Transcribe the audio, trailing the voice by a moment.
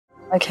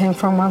I came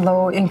from a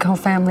low-income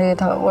family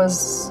that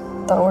was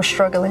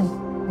struggling.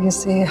 You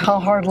see how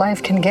hard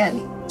life can get.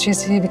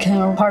 GC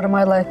became a part of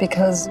my life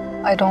because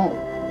I don't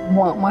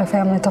want my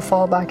family to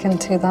fall back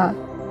into that.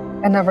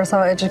 I never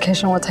thought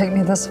education would take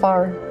me this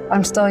far.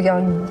 I'm still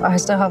young. I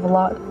still have a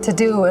lot to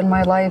do in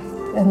my life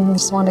and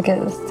just want to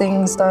get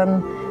things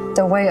done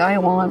the way I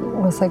want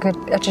with a good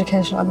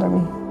education under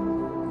me.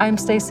 I'm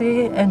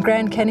Stacy, and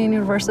Grand Canyon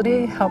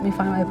University helped me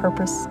find my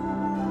purpose.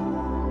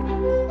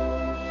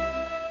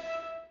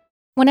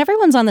 When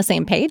everyone's on the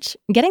same page,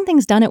 getting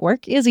things done at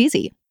work is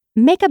easy.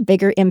 Make a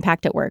bigger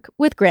impact at work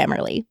with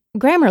Grammarly.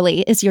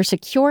 Grammarly is your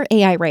secure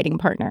AI writing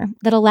partner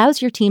that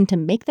allows your team to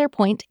make their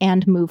point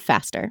and move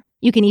faster.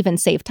 You can even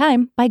save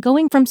time by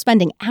going from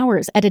spending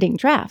hours editing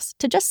drafts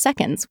to just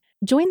seconds.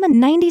 Join the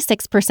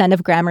 96%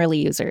 of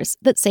Grammarly users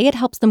that say it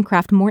helps them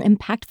craft more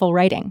impactful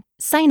writing.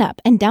 Sign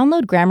up and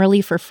download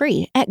Grammarly for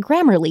free at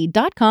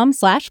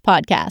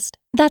grammarly.com/podcast.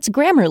 That's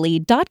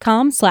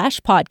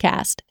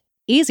grammarly.com/podcast.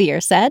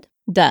 Easier said,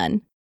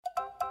 done.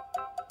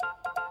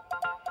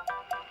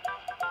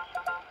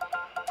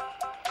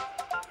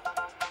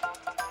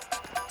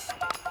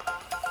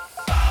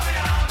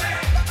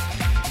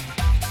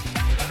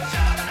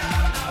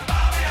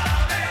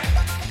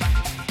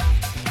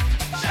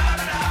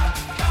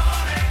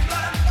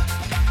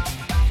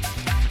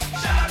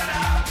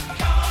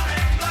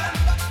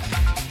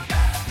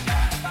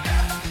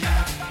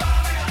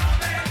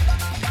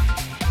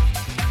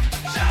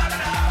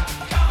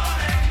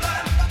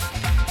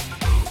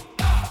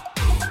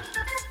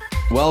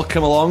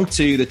 Welcome along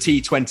to the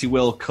T20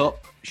 World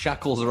Cup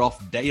Shackles Are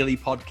Off daily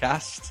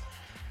podcast.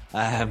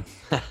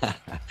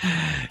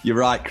 You're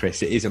right,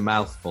 Chris. It is a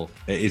mouthful.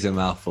 It is a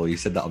mouthful. You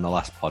said that on the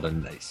last pod,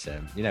 and it's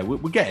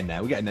we're getting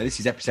there. We're getting there. This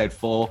is episode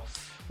 4.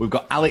 We've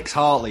got Alex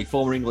Hartley,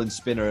 former England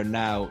spinner and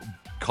now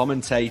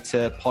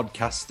commentator,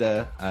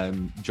 podcaster,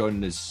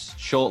 joining us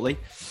shortly.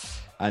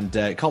 And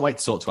can't wait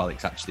to talk to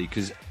Alex actually,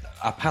 because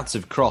our paths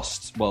have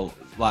crossed, well,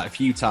 like a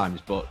few times,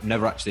 but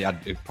never actually had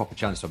a proper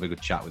chance to have a good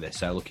chat with her.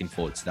 So looking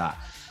forward to that.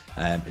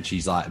 And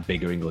she's like a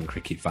bigger England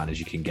cricket fan as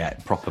you can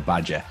get, proper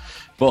Badger.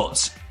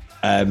 But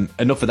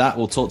enough of that.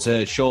 We'll talk to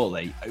her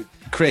shortly.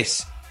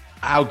 Chris,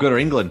 how good are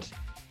England?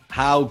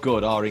 How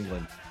good are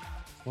England?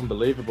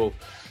 Unbelievable.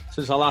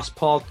 Since our last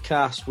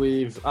podcast,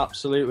 we've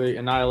absolutely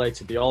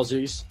annihilated the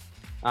Aussies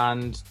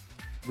and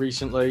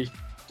recently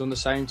done the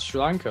same to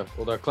Sri Lanka,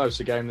 although a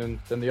closer game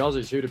than the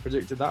Aussies. Who'd have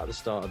predicted that at the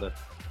start of the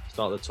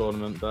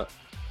tournament? But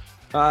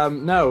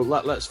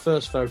let's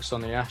first focus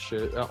on the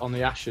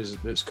Ashes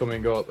that's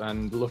coming up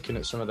and looking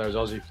at some of those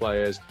Aussie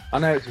players. I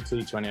know it's a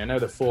T20, I know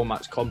the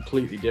format's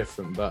completely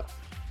different, but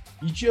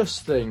you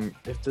just think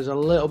if there's a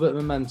little bit of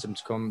momentum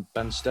to come,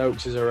 Ben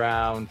Stokes is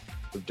around,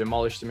 we've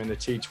demolished him in the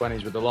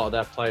T20s with a lot of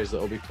their players that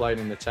will be playing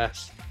in the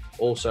Tests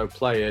also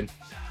playing.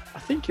 I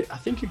think it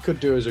could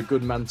do us a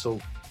good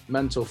mental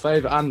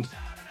favour. And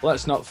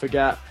let's not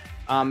forget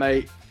our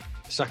mate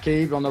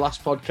Saqib on the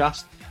last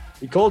podcast.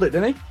 He called it,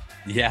 didn't he?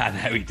 Yeah, I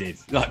know he did.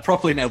 Like,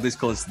 properly nailed this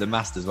close to the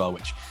mast as well,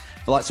 which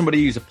for like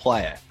somebody who's a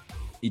player,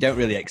 you don't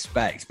really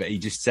expect, but he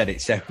just said it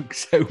so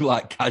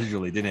like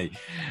casually, didn't he?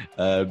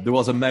 There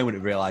was a moment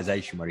of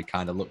realisation where he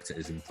kind of looked at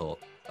us and thought,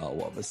 "Oh,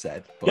 what have I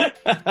said?" But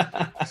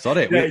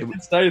sorry, yeah, he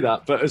did say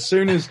that. But as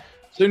soon as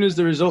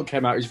the result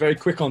came out, he was very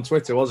quick on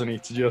Twitter, wasn't he,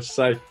 to just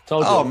say,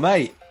 "Told you." Oh,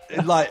 mate!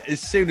 Like as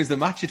soon as the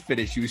match had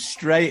finished, he was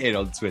straight in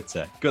on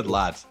Twitter. Good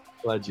lad.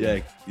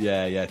 Legend.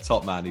 Yeah,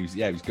 top man. He was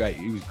great.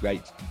 He was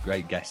great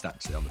guest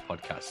actually on the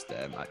podcast.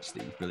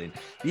 Actually, he was brilliant.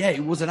 Yeah,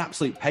 it was an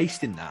absolute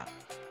pasting that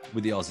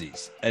with the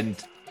Aussies, and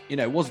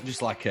it wasn't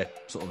just like a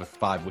sort of a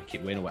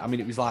 5-wicket win. I mean,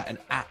 it was like an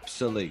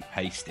absolute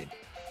pasting.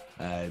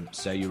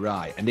 So you're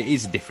right, and it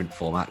is a different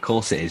format. Of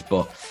course it is.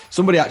 But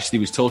somebody actually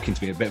was talking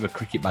to me, a bit of a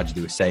cricket badger. They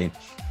were saying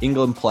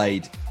England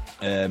played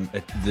a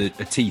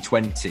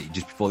T20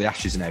 just before the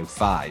Ashes in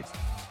 2005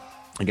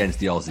 against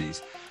the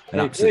Aussies,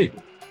 and absolutely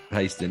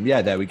paced them.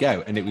 Yeah, there we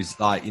go. And it was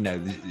like,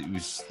 it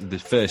was the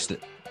first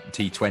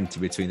T20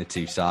 between the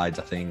two sides,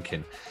 I think.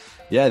 And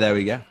yeah, there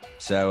we go.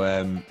 So,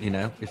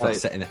 if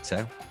that's setting a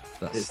toe,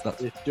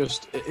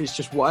 it's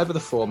just whatever the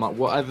format,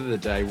 whatever the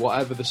day,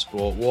 whatever the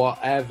sport,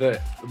 whatever,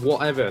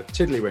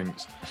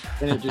 tiddlywinks.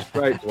 Isn't it just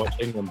great to watch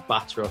England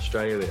batter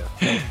Australia?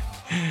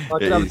 If I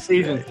could have a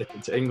season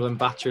ticket to England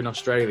battering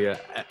Australia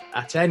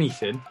at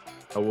anything,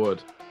 I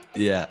would.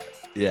 Yeah.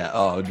 Yeah,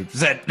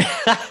 100%.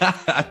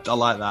 I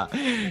like that.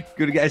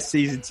 Good to get a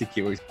season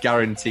ticket where it's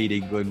guaranteed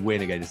England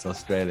win against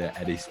Australia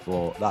at any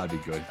sport. That'd be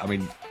good. I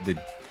mean,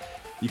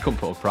 you couldn't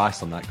put a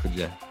price on that, could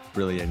you?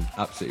 Brilliant,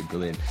 absolutely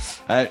brilliant.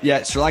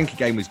 Sri Lanka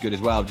game was good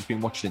as well. I've just been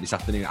watching it this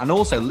afternoon and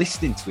also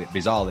listening to it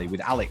bizarrely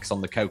with Alex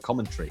on the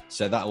co-commentary.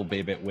 So that'll be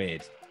a bit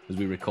weird as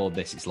we record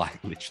this. It's like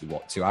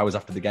literally 2 hours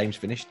after the game's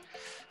finished.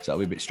 So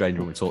it'll be a bit strange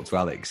when we talk to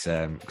Alex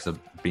because I've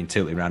been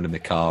tilting around in the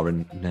car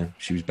and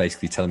she was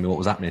basically telling me what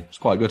was happening. It's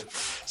quite good.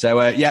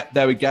 So,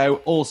 there we go.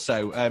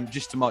 Also,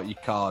 just to mark your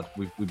card,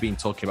 we've been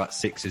talking about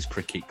Sixers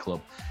Cricket Club.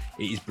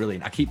 It is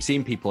brilliant. I keep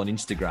seeing people on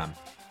Instagram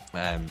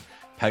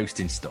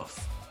posting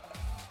stuff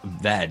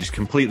there just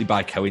completely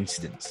by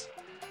coincidence.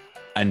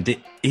 And it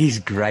is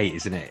great,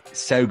 isn't it?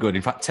 So good.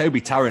 In fact, Toby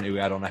Tarrant, who we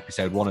had on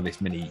episode 1 of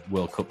this mini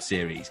World Cup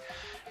series,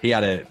 he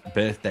had a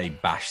birthday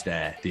bash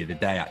there the other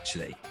day,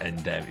 actually, and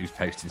he was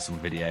posting some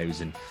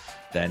videos. And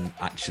then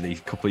actually a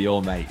couple of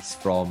your mates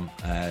from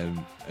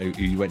who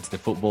you went to the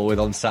football with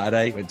on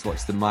Saturday, went to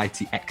watch the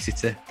mighty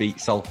Exeter beat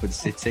Salford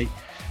City.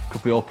 A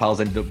couple of your pals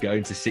ended up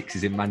going to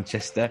Sixers in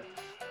Manchester.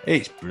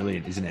 It's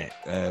brilliant, isn't it?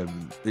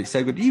 It's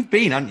so good. You've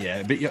been, haven't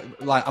you?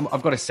 But like,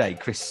 I've got to say,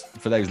 Chris,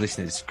 for those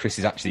listeners, Chris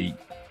is actually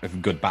a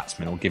good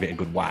batsman. I'll give it a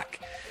good whack.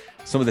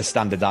 Some of the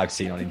standards I've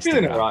seen on Instagram.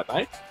 You're doing it right,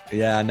 mate.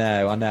 Yeah, I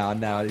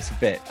know. It's a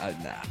bit,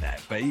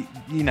 but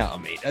you know what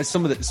I mean.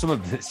 Some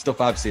of the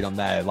stuff I've seen on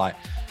there, like,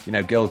 you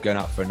know, girls going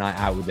out for a night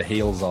out with the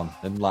heels on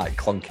and like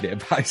clonking it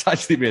about. It's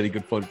actually really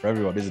good fun for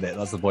everyone, isn't it?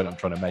 That's the point I'm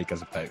trying to make, I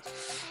suppose.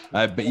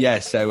 But yeah,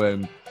 so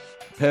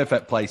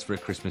perfect place for a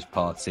Christmas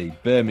party.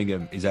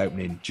 Birmingham is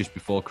opening just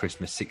before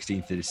Christmas,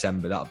 16th of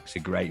December. That's a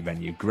great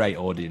venue, great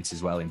audience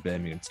as well in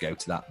Birmingham to go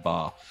to that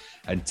bar.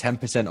 And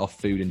 10% off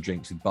food and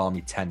drinks with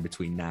Barmy 10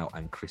 between now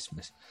and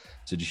Christmas.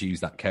 So just use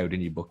that code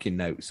in your booking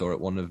notes or at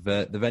one of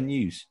the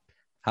venues.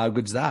 How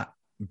good's that?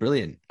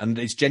 Brilliant. And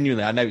it's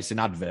genuinely, I know it's an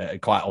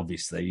advert, quite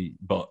obviously,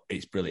 but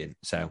it's brilliant.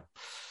 So,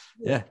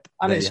 yeah.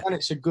 And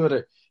it's a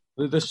good...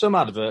 There's some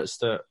adverts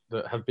that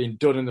have been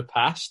done in the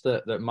past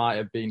that might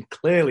have been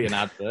clearly an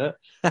advert.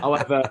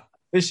 However,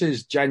 this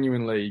is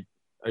genuinely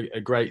a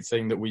great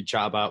thing that we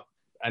chat about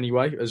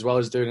anyway, as well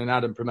as doing an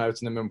ad and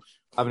promoting them and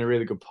having a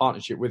really good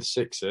partnership with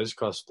Sixers,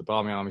 because the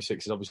Barmy Army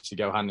Sixers obviously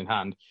go hand in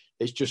hand.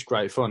 It's just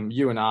great fun.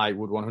 You and I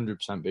would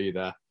 100% be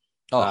there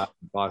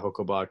by hook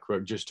or by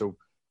crook just to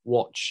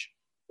watch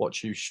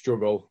you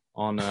struggle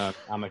on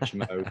amateur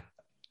mode.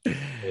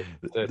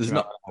 There's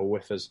not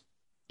whiffers.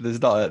 There's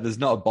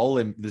not a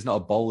bowling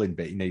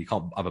bit. You know, you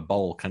can't have a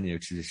bowl, can you?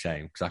 Which is a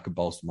shame, because I could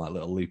bowl some like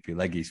little loopy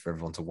leggies for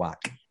everyone to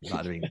whack.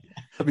 That'd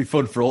be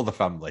fun for all the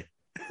family.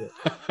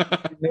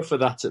 Enough for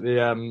that at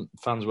the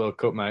Fans World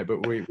Cup, mate.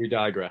 But we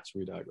digress.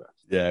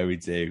 Yeah, we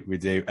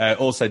do.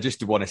 Also, just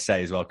to want to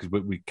say as well, because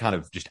we kind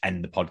of just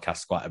end the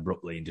podcast quite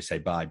abruptly and just say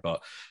bye.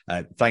 But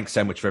thanks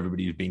so much for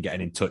everybody who's been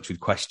getting in touch with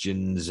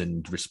questions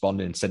and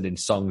responding and sending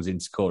songs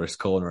into Chorus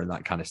Corner and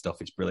that kind of stuff.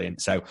 It's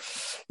brilliant. So,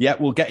 yeah,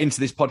 we'll get into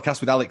this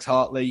podcast with Alex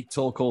Hartley,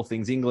 talk all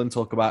things England,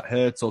 talk about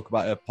her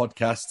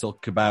podcast,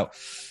 talk about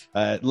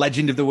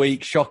Legend of the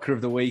Week, Shocker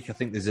of the Week. I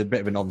think there's a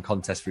bit of a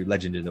non-contest for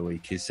Legend of the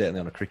Week. He's certainly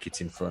on a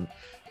cricketing front.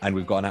 And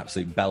we've got an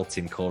absolute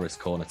belting Chorus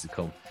Corner to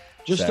come.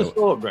 Just a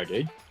thought,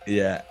 Greggy.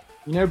 Yeah.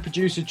 You know,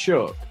 producer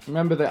Chuck,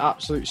 remember the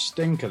absolute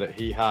stinker that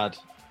he had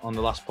on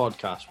the last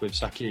podcast with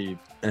Saqib?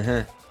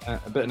 Uh-huh.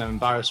 A bit of an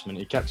embarrassment.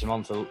 He kept him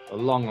on for a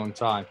long, long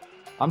time.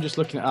 I'm just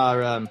looking at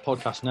our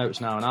podcast notes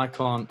now, and I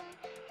can't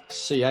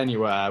see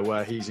anywhere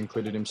where he's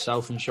included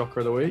himself in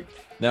Shocker of the Week.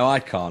 No, I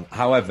can't.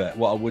 However,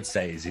 what I would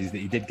say is that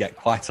he did get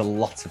quite a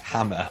lot of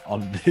hammer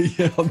on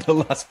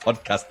the last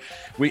podcast.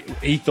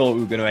 He thought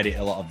we were going to edit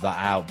a lot of that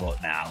out,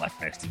 but let's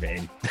most of it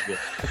in.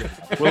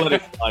 We'll let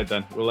it slide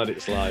then. We'll let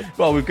it slide.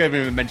 Well, we've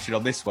given him a mention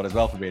on this one as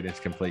well for being a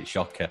complete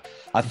shocker.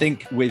 I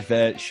think with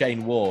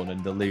Shane Warne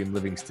and the Liam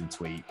Livingston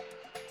tweet,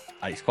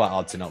 it's quite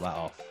hard to knock that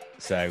off.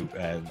 So,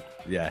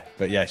 yeah.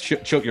 But yeah,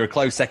 Chuck, you're a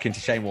close second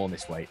to Shane Warne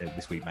this week,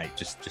 mate.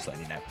 Just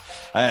letting you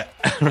know.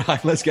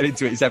 Right, let's get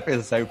into it. It's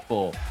episode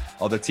 4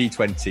 of the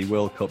T20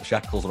 World Cup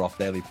Shackles Are Off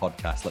Daily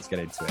podcast. Let's get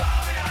into it.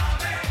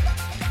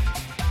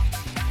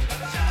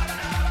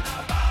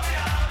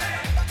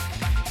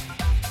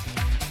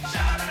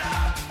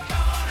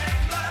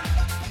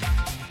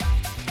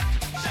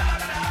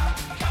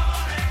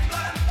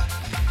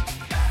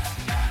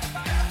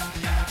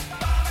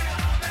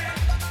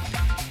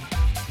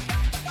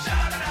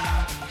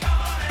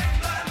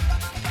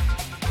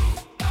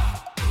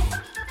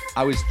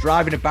 I was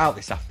driving about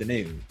this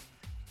afternoon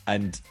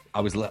and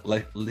I was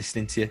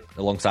listening to you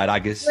alongside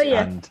Aggers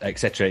and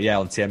etc. Yeah,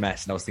 on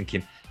TMS, and I was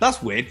thinking,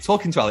 that's weird,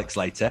 talking to Alex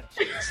later.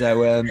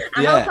 So I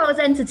hope I was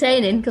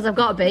entertaining, because I've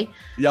got to be.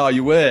 Yeah,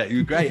 you were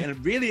great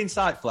and really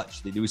insightful.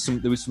 Actually, there was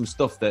some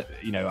stuff that,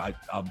 you know,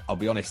 I'll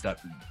be honest, I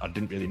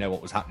didn't really know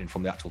what was happening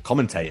from the actual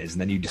commentators, and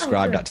then you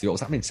described actually what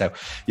was happening. So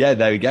yeah,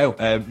 there we go.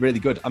 Really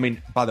good. I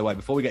mean, by the way,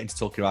 before we get into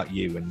talking about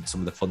you and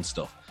some of the fun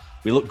stuff,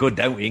 we look good,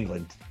 don't we,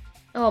 England?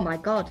 Oh my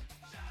God.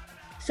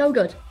 So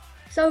good.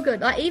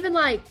 Like, even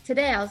like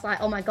today, I was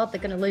like, oh my God,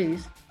 they're going to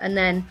lose. And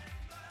then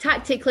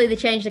tactically, they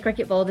changed the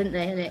cricket ball, didn't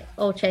they? And it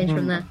all changed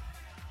from there.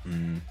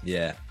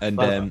 Yeah.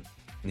 And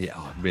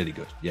really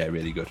good. Yeah,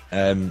 really good.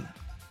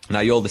 Now,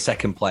 you're the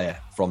second player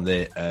from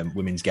the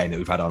women's game that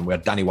we've had on. We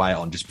had Danny Wyatt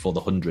on just before the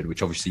 100,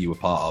 which obviously you were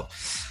part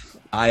of.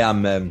 I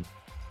am,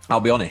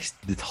 I'll be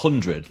honest, the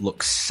 100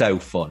 looks so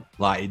fun.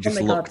 Like, it just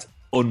looked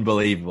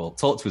unbelievable.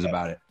 Talk to us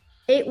about it.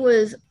 It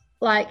was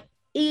like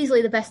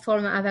easily the best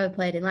tournament I've ever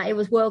played in. Like, it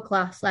was world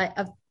class. Like,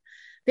 I've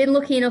been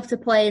lucky enough to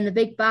play in the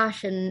Big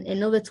Bash and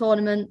in other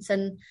tournaments,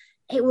 and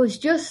it was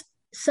just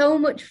so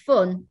much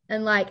fun.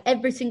 And like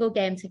every single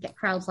game to get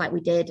crowds like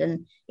we did,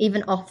 and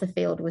even off the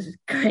field was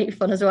great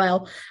fun as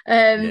well.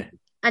 And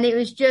it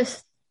was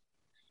just,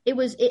 it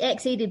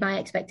exceeded my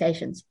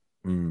expectations.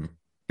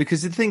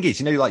 Because the thing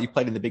is, like you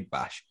played in the Big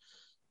Bash.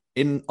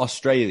 In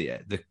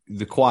Australia,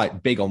 they're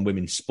quite big on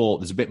women's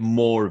sport. There's a bit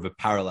more of a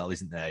parallel,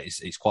 isn't there?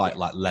 It's quite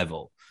like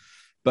level.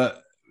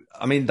 But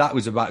I mean, that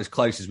was about as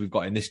close as we've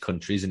got in this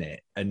country, isn't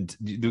it? And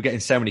they were getting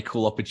so many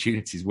cool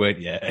opportunities,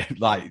 weren't you?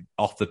 Like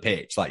off the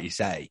pitch, like you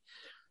say.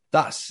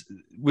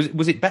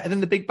 Was it better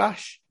than the Big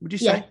Bash? Would you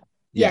say?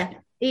 Yeah,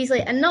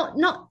 easily, and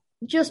not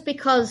just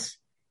because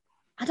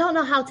I don't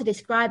know how to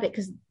describe it,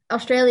 because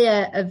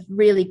Australia have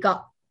really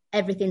got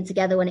everything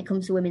together when it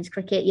comes to women's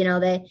cricket.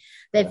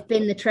 They've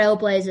been the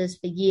trailblazers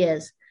for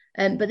years,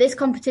 but this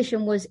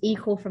competition was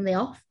equal from the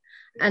off,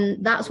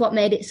 and that's what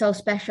made it so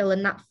special.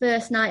 And that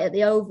first night at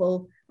the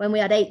Oval, when we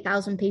had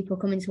 8,000 people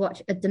coming to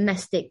watch a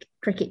domestic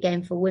cricket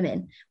game for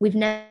women, we've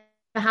never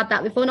had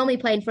that before. Normally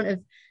play in front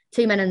of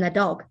 2 men and their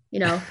dog,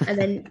 and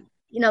then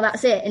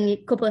that's it, and a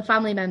couple of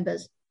family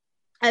members.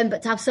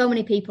 But to have so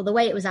many people, the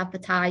way it was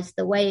advertised,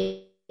 the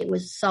way it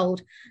was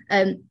sold,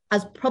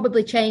 has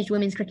probably changed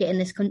women's cricket in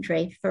this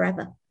country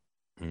forever.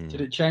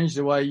 Did it change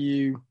the way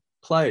you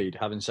played,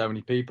 having so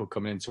many people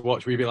coming in to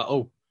watch? Will you be like,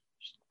 oh,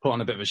 put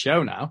on a bit of a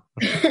show now?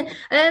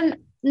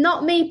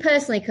 Not me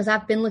personally, because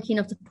I've been lucky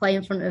enough to play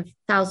in front of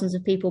thousands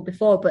of people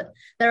before, but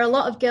there are a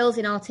lot of girls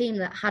in our team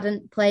that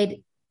hadn't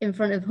played in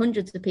front of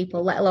hundreds of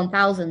people, let alone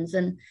thousands.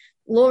 And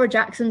Laura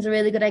Jackson's a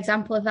really good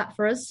example of that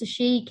for us. So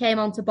she came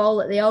on to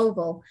bowl at the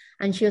Oval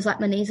and she was like,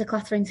 my knees are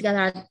clattering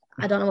together.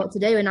 I don't know what to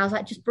do. And I was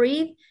like, just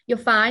breathe, you're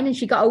fine. And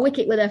she got a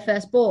wicket with her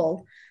first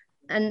ball.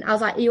 And I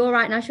was like, are you all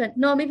right now? She went,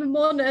 no, I'm even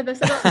more nervous.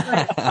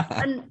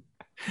 And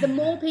the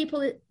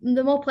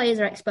more players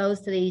are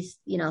exposed to these,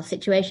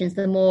 situations,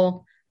 the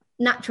more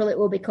natural it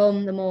will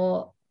become, the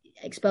more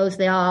exposed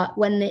they are.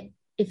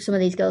 If some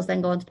of these girls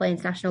then go on to play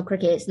international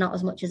cricket, it's not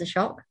as much as a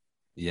shock.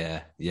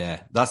 Yeah.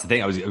 That's the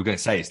thing I was going to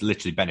say. It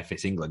literally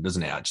benefits England,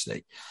 doesn't it,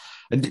 actually?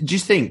 And do you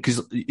think,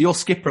 because you're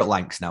skipper at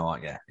Lancs now,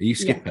 aren't you? Are you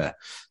skipper? Yeah.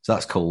 So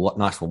that's cool.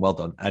 Nice one. Well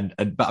done.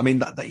 But I mean,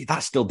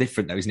 that's still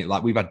different though, isn't it?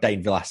 Like we've had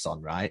Dane Villas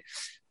on, right?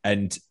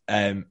 And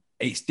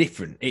it's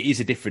different. It is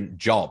a different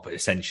job,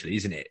 essentially,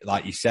 isn't it?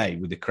 Like you say,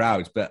 with the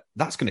crowds, but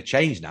that's going to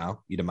change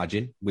now, you'd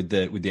imagine, with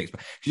the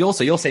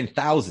also, you're saying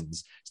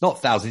thousands. It's not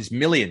thousands, it's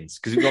millions,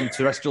 because we've gone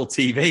terrestrial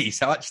TV.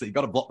 So actually, you've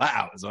got to block that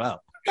out as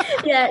well.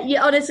 Yeah,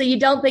 honestly, you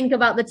don't think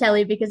about the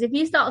telly, because if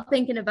you start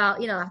thinking about,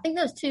 I think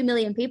there was 2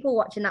 million people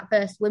watching that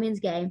first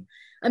women's game.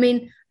 I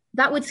mean,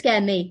 that would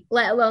scare me,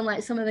 let alone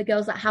like some of the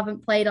girls that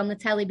haven't played on the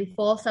telly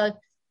before. So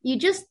you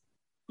just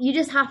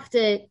have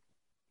to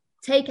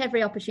take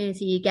every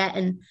opportunity you get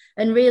and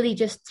really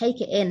just take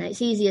it in.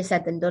 It's easier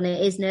said than done.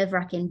 It is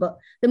nerve-wracking, but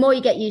the more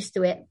you get used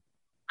to it,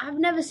 I've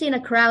never seen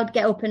a crowd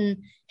get up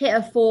and hit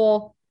a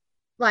 4,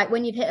 like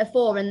when you've hit a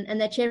 4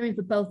 and they're cheering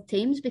for both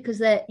teams, because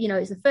they're,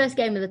 it's the first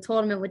game of the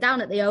tournament. We're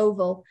down at the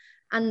Oval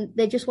and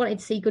they just wanted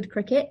to see good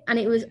cricket. And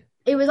it was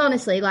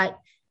honestly like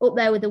up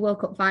there with the World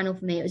Cup final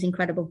for me. It was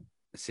incredible.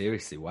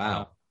 Seriously.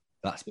 Wow.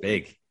 That's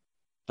big.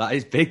 That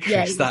is big,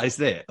 Chris. Yeah, that is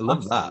it. I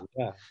love that.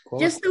 Yeah,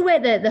 just the way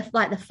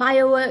the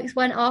fireworks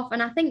went off.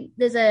 And I think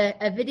there's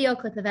a video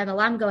clip of Emma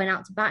Lamb going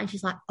out to bat and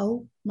she's like,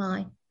 oh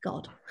my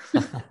God.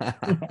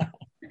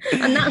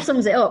 And that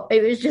sums it up.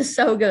 It was just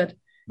so good.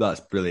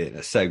 That's brilliant.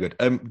 That's so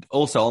good.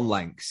 Also on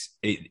Lancs,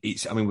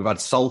 we've had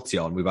Salty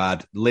on, we've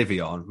had Livy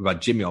on, we've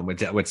had Jimmy on, we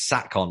had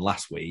Sack on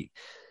last week.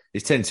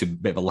 It's turned into a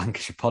bit of a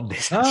Lancashire pod,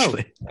 this,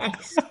 actually.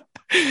 Yes.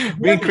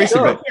 Me and Chris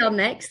are on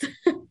next.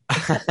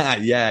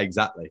 Yeah,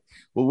 exactly.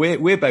 Well,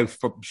 we're both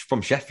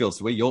from Sheffield,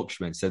 so we're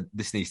Yorkshiremen, so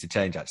this needs to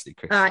change, actually,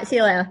 Chris. All right, see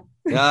you later.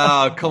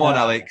 Oh, come on,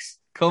 Alex.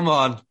 Come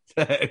on.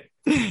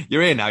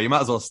 You're here now. You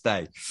might as well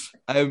stay.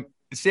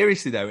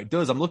 Seriously, though, it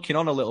does. I'm looking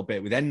on a little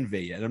bit with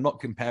envy, and I'm not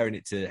comparing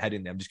it to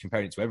Headingley. I'm just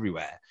comparing it to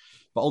everywhere.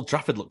 But Old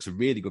Trafford looks a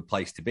really good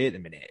place to be at the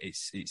minute.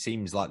 It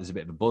seems like there's a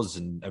bit of a buzz,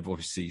 and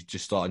obviously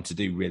just starting to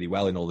do really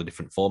well in all the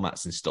different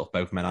formats and stuff,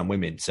 both men and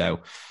women. So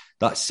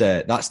that's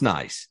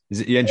nice. Are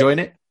you enjoying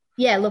it?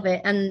 Yeah, love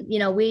it. And,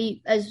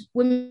 we, as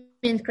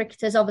women's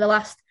cricketers over the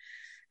last,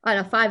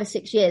 5 or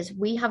 6 years,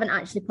 we haven't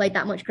actually played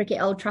that much cricket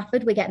at Old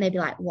Trafford. We get maybe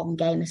like 1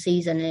 game a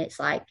season, and it's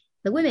like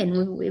the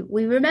women,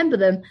 we remember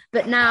them.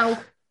 But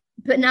now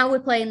we're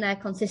playing there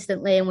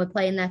consistently, and we're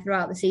playing there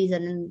throughout the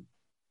season. And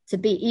to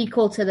be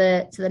equal to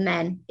the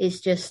men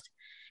is just,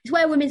 it's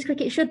where women's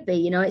cricket should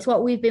be. It's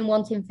what we've been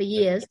wanting for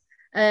years.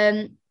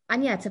 And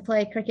yeah, to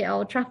play cricket at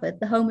Old Trafford,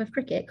 the home of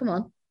cricket. Come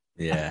on.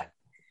 Yeah.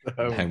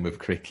 Home of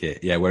cricket.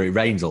 Yeah, where it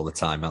rains all the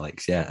time,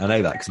 Alex. Yeah, I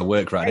know that because I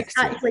work right next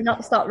to it. It's actually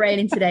not stopped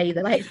raining today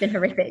either. Like, it's been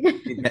horrific.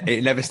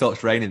 It never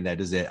stops raining there,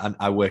 does it? And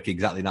I work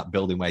exactly in that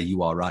building where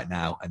you are right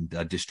now. And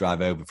I just drive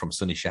over from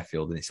sunny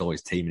Sheffield and it's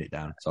always teaming it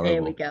down. It's horrible.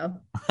 Here we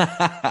go.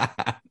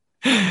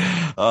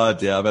 Oh,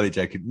 dear. I'm only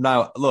joking.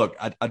 Now, look,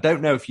 I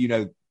don't know if you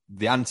know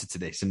the answer to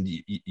this. And,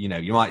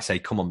 you might say,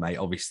 come on, mate.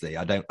 Obviously,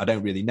 I don't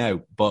really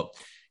know. But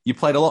you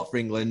played a lot for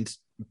England.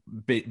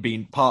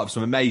 Being part of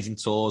some amazing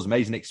tours,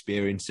 amazing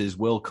experiences.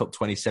 World Cup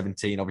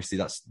 2017, obviously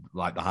that's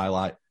like the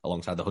highlight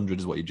alongside the 100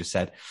 is what you just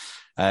said.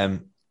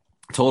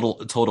 Toured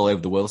all over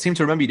the world. I seem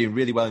to remember you doing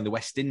really well in the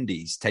West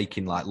Indies,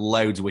 taking like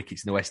loads of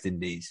wickets in the West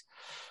Indies.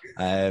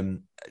 I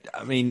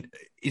mean,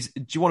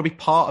 do you want to be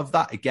part of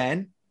that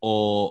again,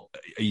 or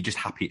are you just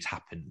happy it's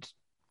happened?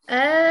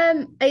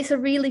 It's a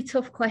really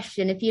tough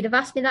question. If you'd have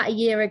asked me that a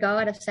year ago,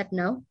 I'd have said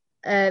no.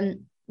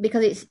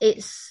 Because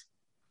it's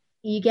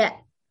you get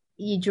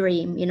your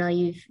dream,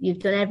 you've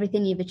done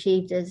everything you've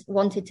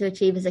wanted to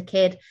achieve as a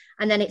kid,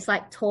 and then it's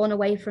like torn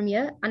away from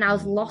you. And I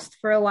was lost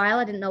for a while.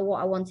 I didn't know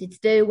what I wanted to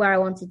do, where I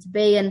wanted to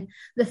be, and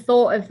the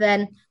thought of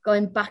then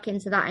going back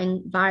into that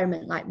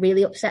environment like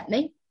really upset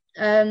me.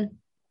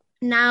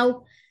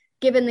 Now,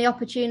 given the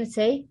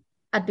opportunity,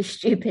 I'd be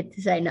stupid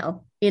to say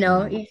no.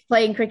 You're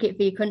playing cricket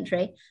for your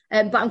country,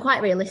 but I'm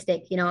quite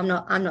realistic. I'm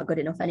not good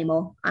enough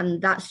anymore,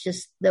 and that's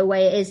just the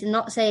way it is. I'm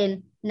not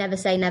saying never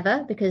say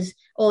never, because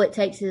all it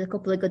takes is a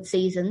couple of good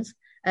seasons.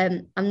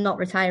 I'm not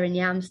retiring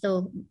yet. I'm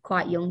still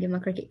quite young in my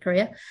cricket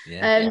career.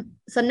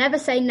 So never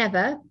say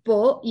never,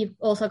 but you've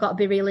also got to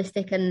be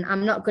realistic, and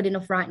I'm not good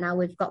enough right now.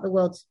 We've got the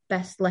world's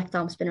best left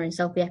arm spinner in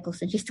Sophie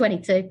Eccleston. She's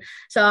 22,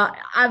 so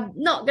I'm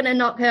not going to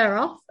knock her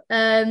off.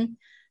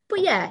 But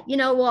yeah, you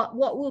know what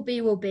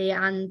will be,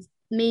 and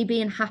me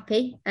being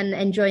happy and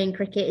enjoying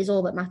cricket is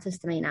all that matters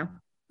to me now.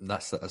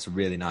 That's a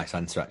really nice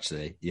answer,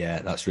 actually.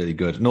 Yeah, that's really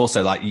good. And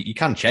also, like, you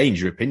can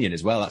change your opinion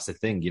as well. That's the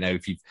thing.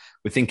 If you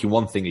were thinking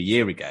one thing a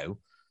year ago,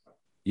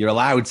 you're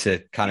allowed to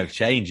kind of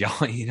change. You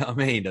know what I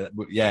mean?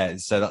 Yeah.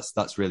 So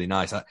that's really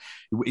nice.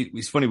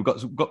 It's funny. We've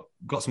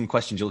got some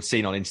questions you'll have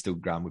seen on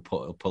Instagram. We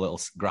put up a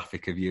little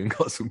graphic of you and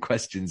got some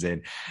questions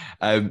in.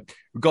 We've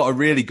got a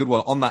really good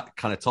one on that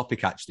kind of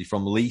topic, actually,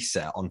 from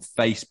Lisa on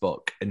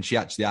Facebook. And she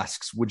actually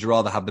asks, would you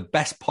rather have the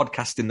best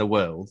podcast in the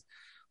world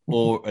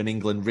or an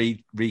England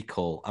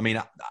recall? I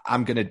mean,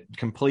 I'm going to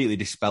completely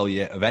dispel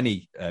you of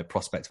any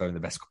prospect of having the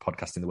best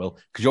podcast in the world,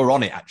 because you're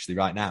on it actually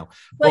right now.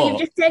 Well, you've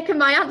just taken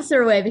my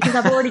answer away, because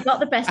I've already got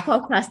the best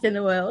podcast in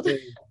the world.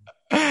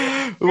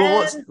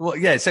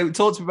 So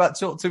talk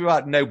to me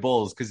about no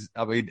balls, because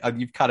I mean,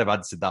 you've kind of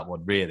answered that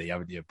one really,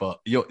 haven't you? But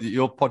your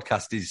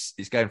podcast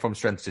is going from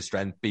strength to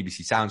strength.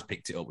 BBC Sounds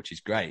picked it up, which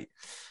is great.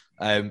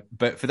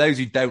 But for those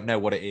who don't know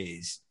what it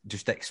is,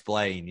 just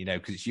explain,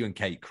 because it's you and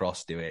Kate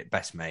Cross do it,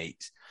 best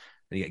mates,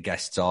 and you get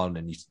guests on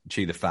and you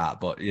chew the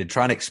fat, but you're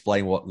trying to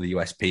explain what the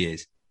USP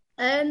is.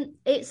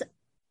 It's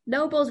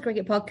No Balls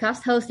Cricket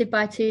Podcast, hosted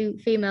by two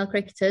female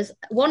cricketers.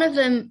 One of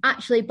them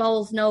actually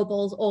bowls no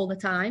balls all the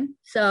time.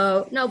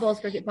 So No Balls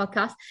Cricket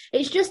Podcast.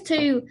 It's just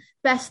two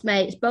best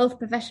mates, both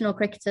professional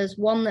cricketers,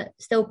 one that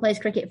still plays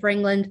cricket for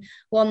England,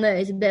 one that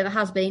is a bit of a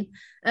has-been.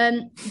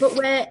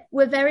 But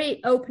we're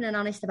very open and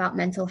honest about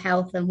mental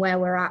health and where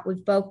we're at.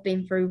 We've both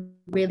been through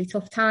really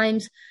tough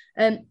times.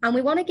 And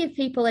we want to give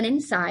people an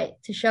insight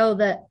to show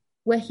that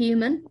we're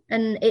human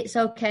and it's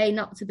okay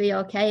not to be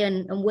okay,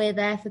 and we're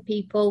there for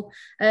people.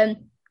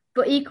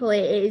 But equally,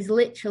 it is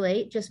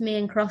literally just me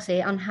and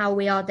Crossy on how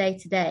we are day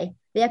to day.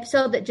 The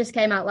episode that just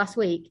came out last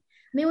week,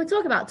 I mean, we're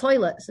talking about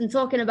toilets and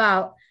talking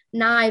about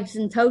knives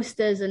and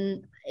toasters,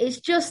 and it's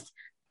just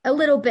a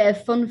little bit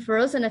of fun for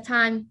us, and a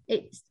time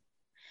it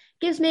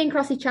gives me and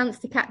Crossy a chance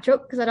to catch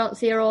up, because I don't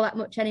see her all that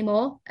much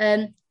anymore.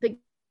 But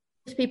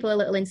gives people a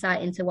little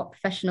insight into what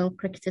professional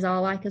cricketers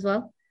are like as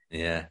well.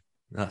 Yeah.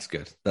 That's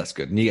good.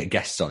 And you get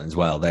guests on as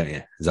well, don't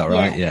you? Is that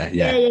right?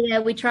 Yeah.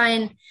 We try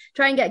and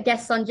get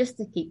guests on just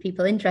to keep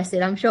people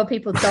interested. I'm sure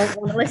people don't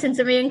want to listen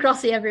to me and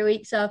Crossy every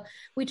week, so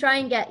we try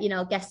and get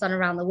guests on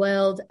around the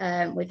world.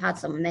 We've had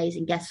some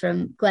amazing guests,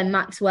 from Glenn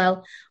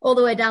Maxwell all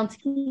the way down to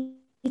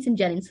Keaton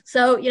Jennings.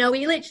 So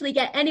we literally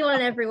get anyone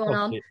and everyone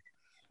on.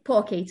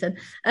 Poor Keaton.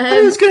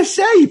 I was going to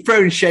say,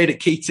 throwing shade at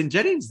Keaton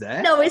Jennings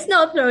there. No, it's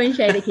not throwing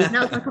shade at Keaton.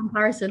 That was my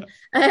comparison.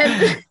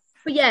 But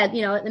yeah,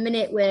 at the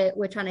minute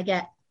we're trying to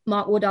get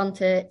Mark Wood on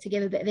to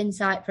give a bit of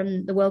insight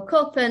from the World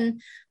Cup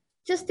and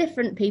just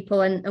different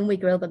people, and we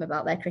grill them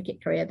about their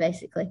cricket career,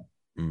 basically.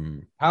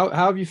 How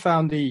have you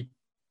found the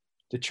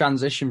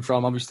transition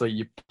from obviously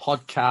your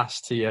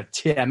podcast to your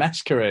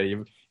TMS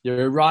career?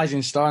 You're a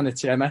rising star in the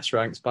TMS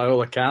ranks by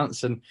all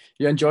accounts, and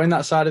you're enjoying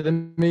that side of the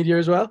media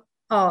as well?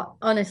 Oh,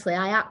 honestly,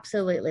 I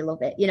absolutely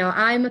love it.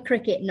 I'm a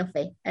cricket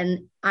nuffy,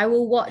 and I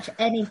will watch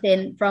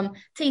anything from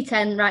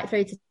T10 right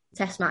through to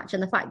Test match,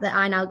 and the fact that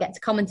I now get to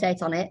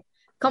commentate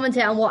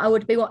on what I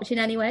would be watching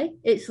anyway,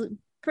 it's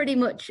pretty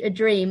much a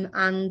dream.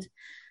 And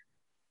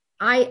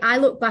I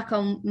look back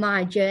on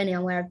my journey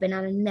on where I've been,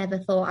 and I never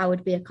thought I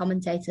would be a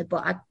commentator,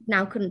 but I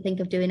now couldn't think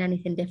of doing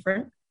anything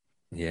different.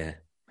 Yeah.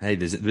 Hey,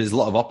 there's a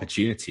lot of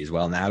opportunity as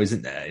well now,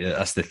 isn't there?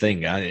 That's the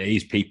thing.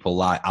 These people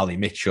like Ali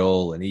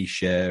Mitchell and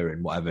Isha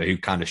and whatever, who've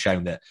kind of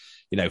shown that,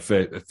 for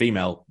a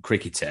female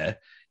cricketer,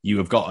 you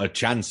have got a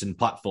chance and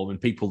platform, and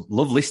people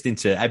love listening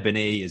to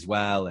Ebony as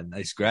well, and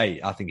it's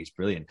great. I think it's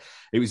brilliant.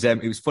 It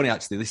was funny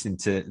actually listening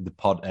to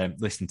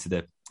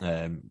the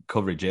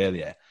coverage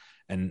earlier,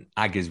 and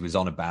Aggers was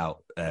on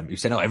about he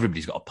was saying,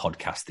 everybody's got a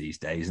podcast these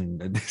days,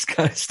 and this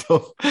kind of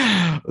stuff.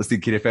 I was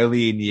thinking, if only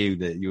he knew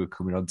that you were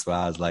coming on to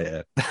ours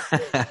later.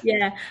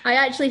 Yeah, I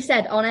actually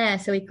said on air,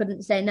 so he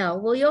couldn't say no.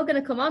 Well, you're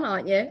going to come on,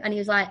 aren't you? And he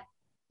was like,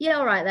 yeah,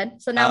 all right then.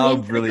 So now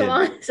he's going to come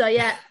on. So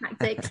yeah,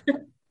 tactics.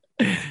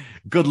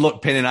 Good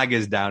luck pinning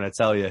Aggers down, I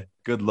tell you.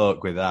 Good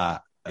luck with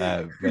that.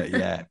 But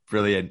yeah,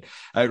 brilliant.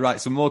 Right,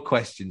 some more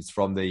questions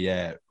from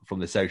the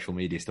social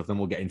media stuff. Then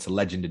we'll get into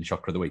legend and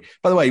shocker of the week.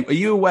 By the way, are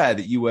you aware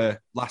that you were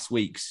last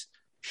week's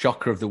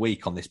shocker of the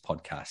week on this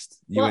podcast?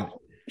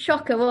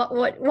 Shocker?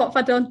 What have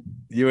I done?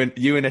 You and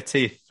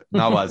Atif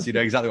Nawaz. You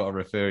know exactly what I'm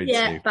referring to.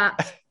 Yeah,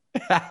 facts.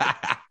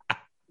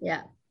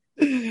 Yeah.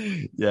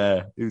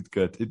 Yeah, it was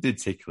good. It did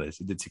tickle us.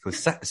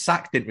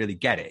 Sack didn't really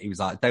get it. He was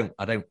like,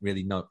 I don't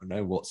really know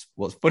what's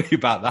funny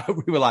about that.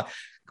 We were like,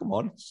 come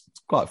on, it's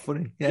quite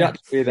funny. Yeah, you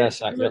have to be there,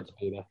 Sack. You have to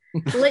be there.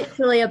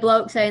 Literally a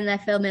bloke saying they're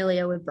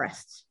familiar with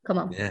breasts. Come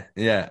on.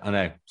 Yeah, I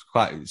know.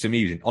 It's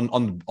amusing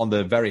on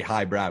the very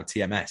highbrow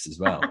TMS as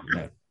well.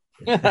 You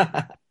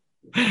know.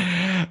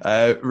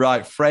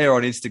 Right, Freya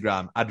on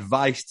Instagram.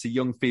 Advice to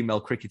young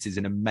female cricketers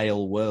in a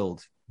male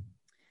world.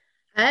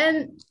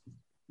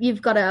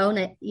 You've got to own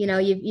it. You know,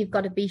 you've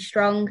got to be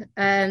strong.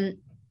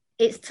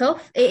 It's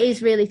tough. It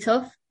is really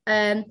tough.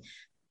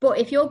 But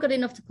if you're good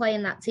enough to play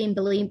in that team,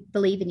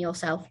 believe in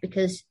yourself,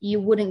 because you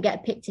wouldn't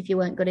get picked if you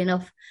weren't good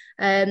enough.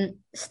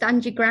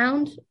 Stand your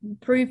ground,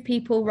 prove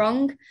people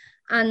wrong.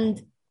 And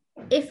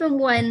if and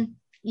when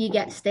you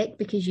get stick,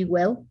 because you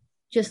will,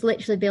 just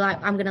literally be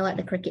like, I'm going to let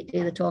the cricket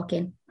do the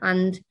talking.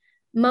 And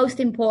most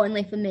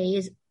importantly for me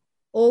is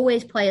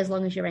always play as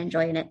long as you're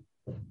enjoying it.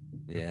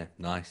 Yeah,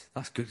 nice.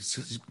 That's good.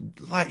 It's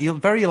like, you're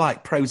very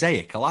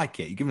prosaic. I like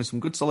it. You're giving some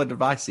good solid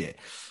advice here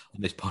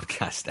on this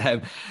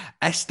podcast.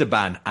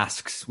 Esteban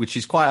asks, which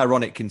is quite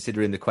ironic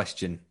considering the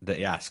question that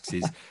he asks,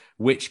 is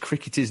which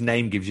cricketer's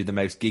name gives you the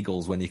most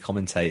giggles when you're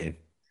commentating?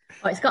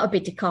 Oh, it's got to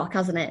be De Kock,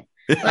 hasn't it?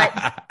 Like,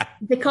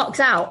 De Kock's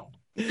out.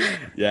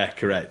 Yeah,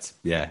 correct.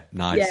 Yeah,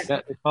 nice. Yeah.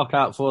 Get the cock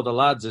out for the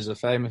lads is a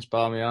famous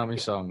Barmy Army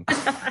song.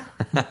 It's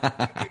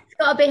got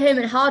to be him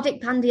and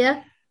Hardik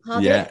Pandya.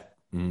 Yeah.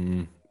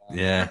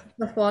 Yeah.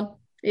 Tough one.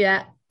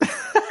 Yeah.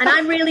 And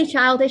I'm really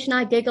childish and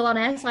I giggle on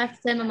air, so I have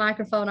to turn my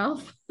microphone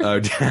off. Oh,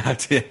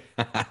 dear.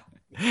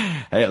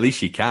 Hey, at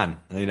least you can.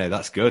 You know,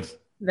 that's good.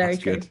 Very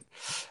that's true.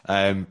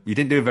 Good. You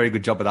didn't do a very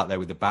good job of that there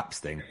with the BAPS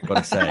thing, I've got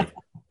to say.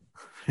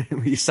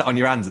 You sat on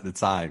your hands at the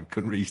time,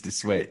 couldn't reach the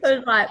switch. I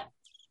was like,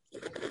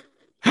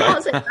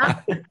 what's it?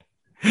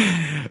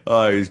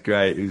 Oh, it was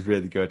great. It was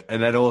really good.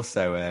 And then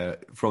also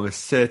from a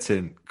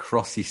certain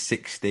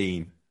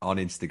Crossy16 on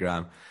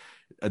Instagram,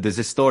 there's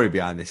a story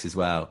behind this as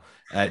well.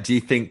 Do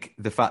you think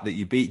the fact that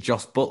you beat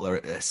Josh Butler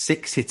at a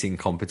 6-hitting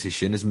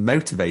competition has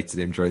motivated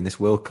him during this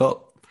World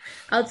Cup?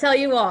 I'll tell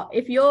you what,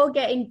 if you're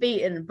getting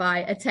beaten by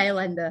a tail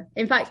ender,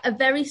 in fact, a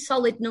very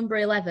solid number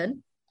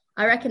 11,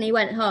 I reckon he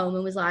went home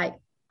and was like,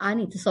 I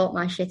need to sort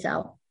my shit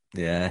out.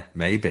 Yeah,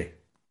 maybe.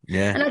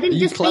 Yeah. And I didn't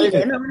just beat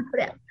him.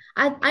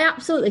 I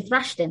absolutely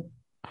thrashed him.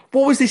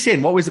 What was this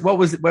in? Where was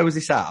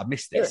this at? I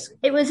missed this.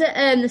 It was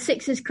at the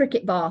Sixers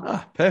cricket bar.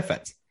 Ah,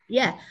 perfect.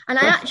 Yeah, and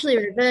I actually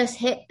reverse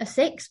hit a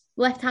 6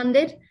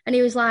 left-handed, and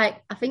he was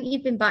like, I think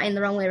you've been batting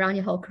the wrong way around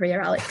your whole career,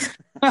 Alex.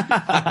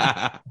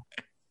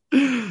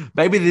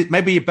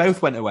 Maybe you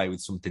both went away with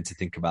something to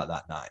think about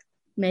that night.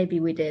 Maybe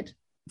we did.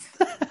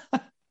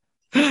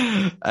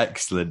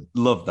 Excellent.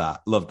 Love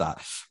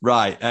that.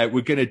 Right.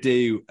 We're going to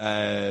do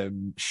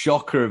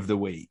shocker of the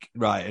week.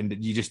 Right.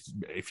 And you just,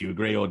 if you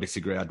agree or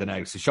disagree, I don't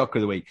know. So shocker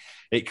of the week,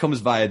 it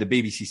comes via the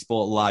BBC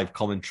Sport live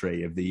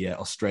commentary of the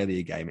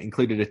Australia game. It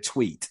included a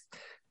tweet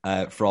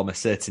from a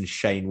certain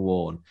Shane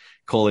Warne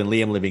calling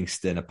Liam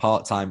Livingstone a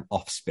part-time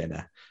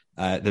off-spinner.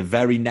 The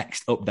very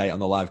next update on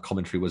the live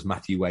commentary was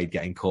Matthew Wade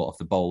getting caught off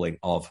the bowling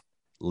of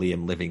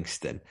Liam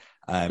Livingstone.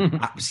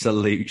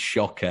 Absolute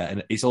shocker.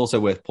 And it's also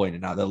worth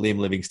pointing out that Liam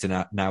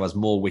Livingstone now has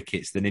more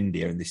wickets than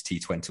India in this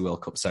T20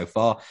 World Cup so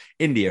far.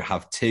 India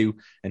have 2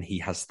 and he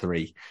has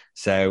 3.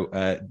 So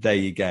there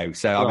you go.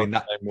 So, I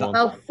mean,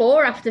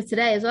 4 after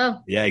today as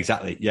well. Yeah,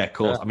 exactly. Yeah, of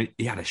course. Yeah. I mean,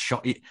 he had a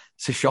shot.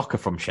 It's a shocker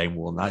from Shane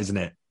Warne, that, isn't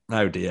it?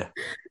 Oh, dear.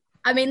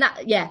 I mean,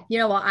 you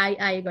know what?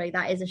 I agree.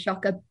 That is a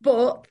shocker.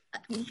 But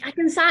I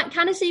can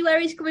kind of see where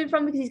he's coming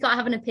from, because he's got to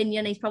have an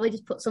opinion. He's probably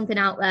just put something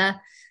out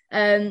there.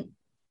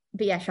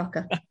 But yeah,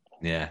 shocker.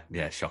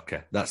 Yeah,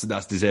 shocker. That's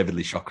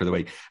deservedly shocker of the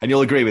week. And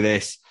you'll agree with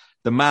this.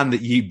 The man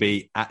that you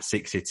beat at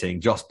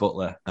 6-hitting, Josh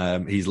Butler,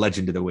 he's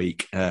legend of the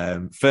week.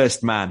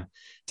 First man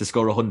to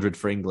score 100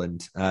 for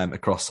England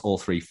across all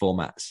 3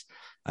 formats,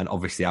 and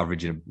obviously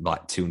averaging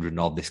like 200 and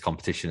odd this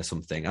competition or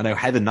something. I know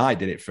Heather Knight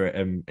did it for,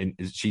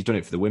 she's done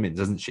it for the women's,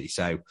 hasn't she?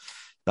 So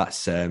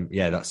that's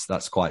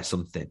quite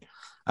something.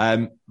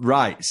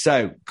 Right.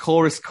 So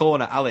Chorus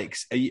Corner,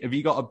 Alex, have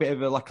you got a bit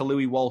of a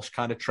Louis Walsh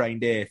kind of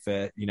trained ear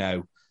for,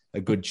 a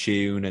good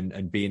tune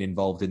and being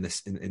involved in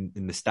this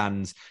in the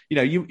stands?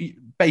 You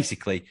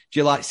basically, do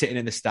you like sitting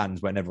in the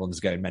stands when everyone's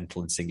going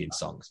mental and singing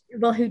songs?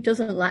 Well, who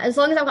doesn't like? As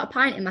long as I've got a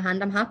pint in my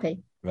hand, I'm happy.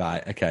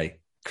 Right. Okay.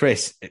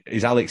 Chris,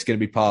 is Alex going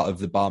to be part of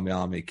the Barmy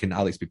Army? Can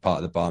Alex be part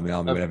of the Barmy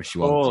Army whenever she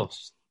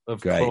wants?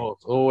 Of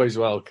course. Always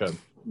welcome.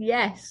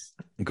 Yes.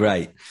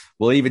 Great.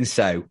 Well, even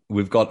so,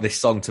 we've got this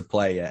song to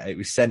play. It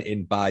was sent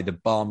in by the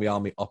Barmy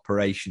Army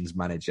operations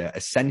manager,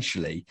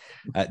 essentially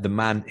the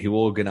man who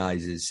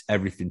organises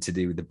everything to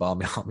do with the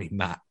Barmy Army,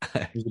 Matt.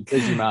 He's a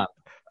busy man.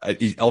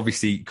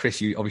 Chris,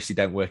 you obviously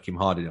don't work him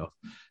hard enough.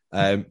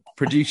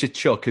 Producer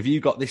Chuck, have you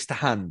got this to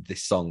hand,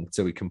 this song,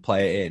 so we can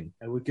play it in?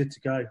 We're good to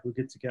go. We're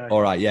good to go.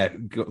 All right, yeah,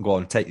 go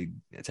on, take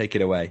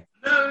it away.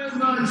 No, it's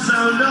not so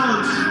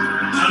long.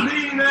 I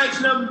mean, that's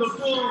number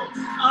 4.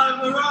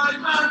 I'm the right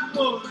man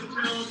for the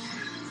job.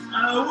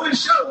 I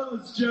wish I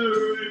was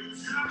Joey,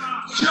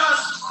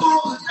 just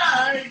for the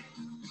day.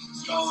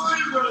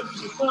 Scoring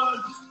runs for fun,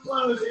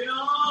 blow the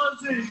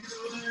Aussies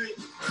away.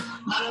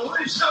 And I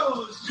wish I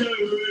was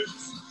Joey,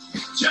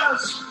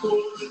 just for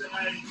the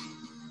day.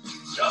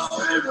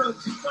 Scoring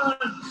runs for fun,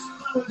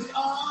 blow the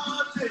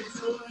Aussies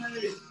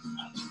away.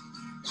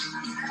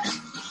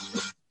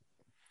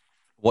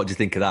 What do you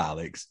think of that,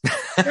 Alex?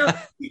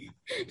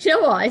 Do you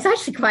know what? It's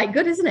actually quite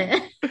good, isn't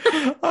it?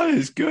 Oh,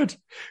 it's good.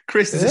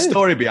 Chris, there's a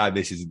story behind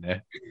this, isn't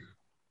there?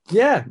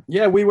 Yeah.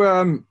 We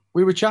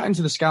were chatting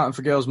to the Scouting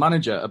for Girls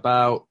manager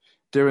about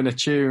doing a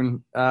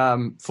tune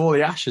for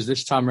the Ashes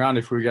this time around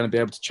if we were going to be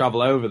able to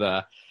travel over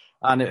there.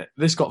 And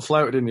this got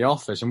floated in the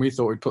office, and we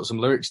thought we'd put some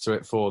lyrics to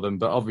it for them.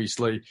 But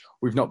obviously,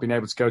 we've not been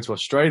able to go to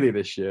Australia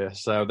this year,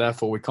 so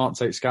therefore we can't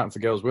take Scouting for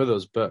Girls with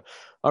us. But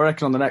I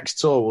reckon on the next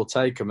tour we'll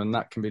take them, and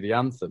that can be the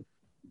anthem.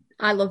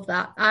 I love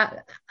that.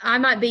 I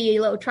might be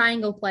your little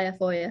triangle player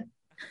for you.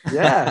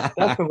 Yeah,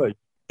 definitely.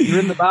 You're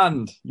in the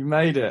band. You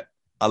made it.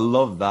 I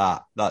love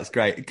that. That's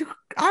great.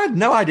 I had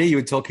no idea you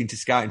were talking to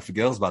Scouting for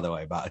Girls, by the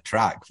way, about a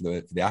track for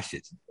the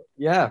Ashes.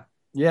 Yeah.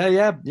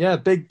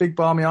 Big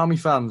Barmy Army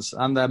fans,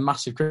 and they're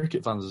massive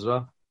cricket fans as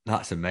well.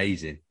 That's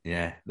amazing.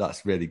 Yeah,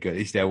 that's really good.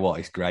 You know what?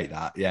 It's great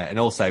that. Yeah, and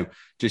also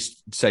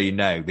just so you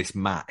know, this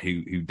Matt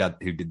who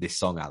did this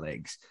song,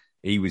 Alex,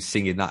 he was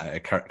singing that at a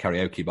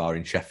karaoke bar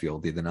in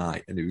Sheffield the other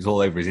night, and it was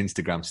all over his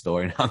Instagram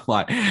story. And I'm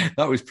like,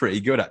 that was pretty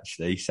good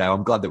actually. So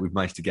I'm glad that we've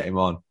managed to get him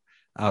on.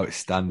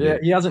 Outstanding. Yeah,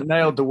 he hasn't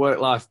nailed the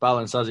work-life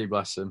balance, has he?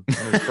 Bless him.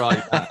 And he's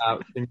probably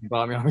out thinking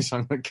about me on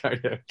song at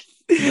karaoke.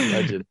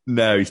 Legend.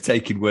 No, he's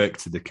taking work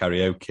to the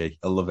karaoke.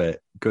 I love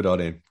it. Good on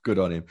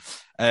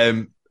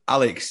him.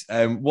 Alex,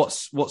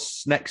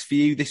 what's next for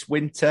you this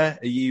winter?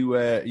 Are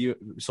you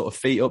sort of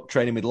feet up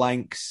training with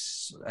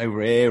Lancs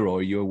over here, or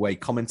are you away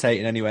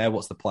commentating anywhere?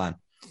 What's the plan?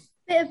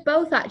 Bit of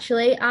both,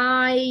 actually.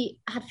 I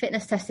had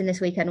fitness testing this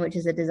weekend, which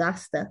is a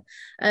disaster.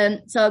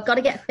 So I've got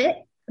to get fit.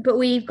 But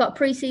we've got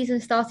pre-season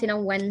starting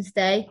on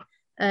Wednesday,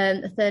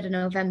 the 3rd of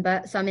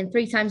November. So I'm in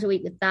 3 times a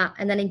week with that.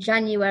 And then in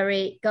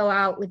January, go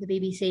out with the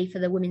BBC for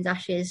the Women's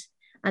Ashes,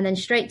 and then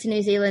straight to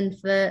New Zealand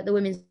for the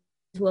Women's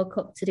World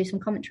Cup to do some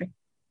commentary.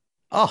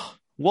 Oh,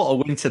 what a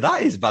winter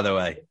that is, by the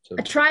way.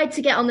 I tried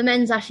to get on the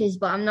Men's Ashes,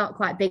 but I'm not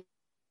quite big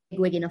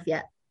wig enough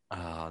yet.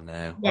 Oh, no.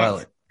 Yet.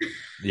 Well,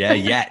 yeah,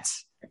 yet.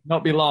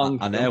 Not be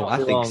long. I know,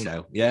 I think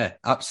so. Yeah,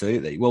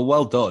 absolutely.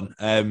 Well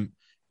done.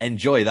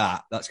 Enjoy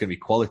that. That's going to be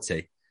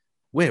quality.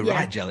 We're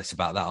right jealous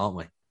about that, aren't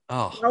we?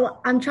 Oh,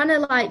 well, I'm trying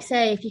to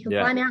say if you can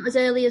fly me out as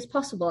early as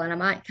possible, and I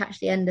might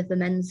catch the end of the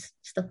men's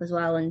stuff as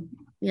well, and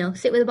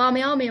sit with the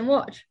Barmy Army and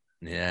watch.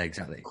 Yeah,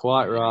 exactly.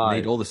 Quite right. We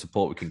need all the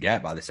support we can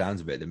get by the sounds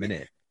of it at the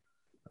minute.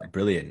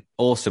 Brilliant,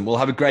 awesome. Well,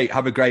 have a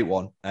great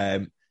one.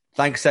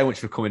 Thanks so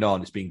much for coming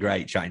on. It's been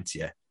great chatting to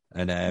you.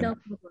 And no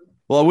problem.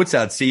 well, I would say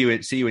I'd see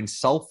you in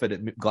Salford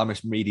at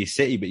Glamorous Media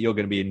City, but you're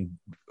going to be in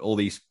all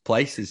these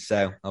places,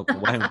 so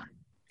wow.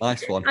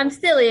 Nice one. I'm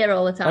still here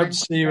all the time. Hope to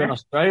see you in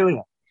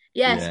Australia.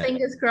 Yes,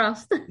 fingers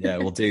crossed. Yeah,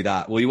 we'll do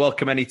that. Well, you're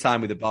welcome anytime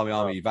with the Barmy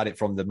Army. You've had it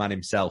from the man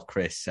himself,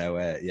 Chris. So,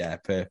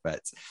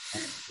 perfect.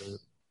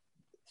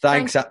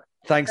 Thanks,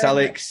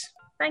 Alex.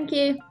 Thank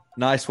you.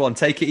 Nice one.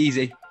 Take it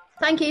easy.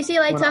 Thank you. See you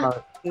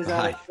later.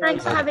 Bye.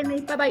 Thanks for having me.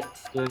 Bye-bye.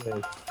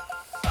 Cheers.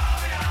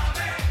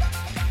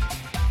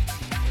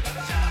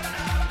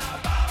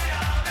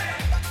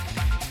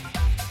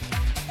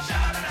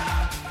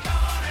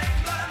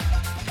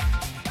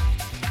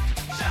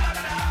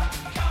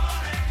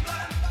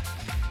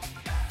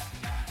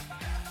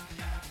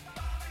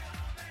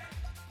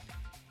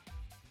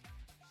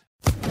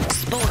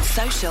 Sports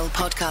Social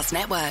Podcast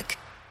Network.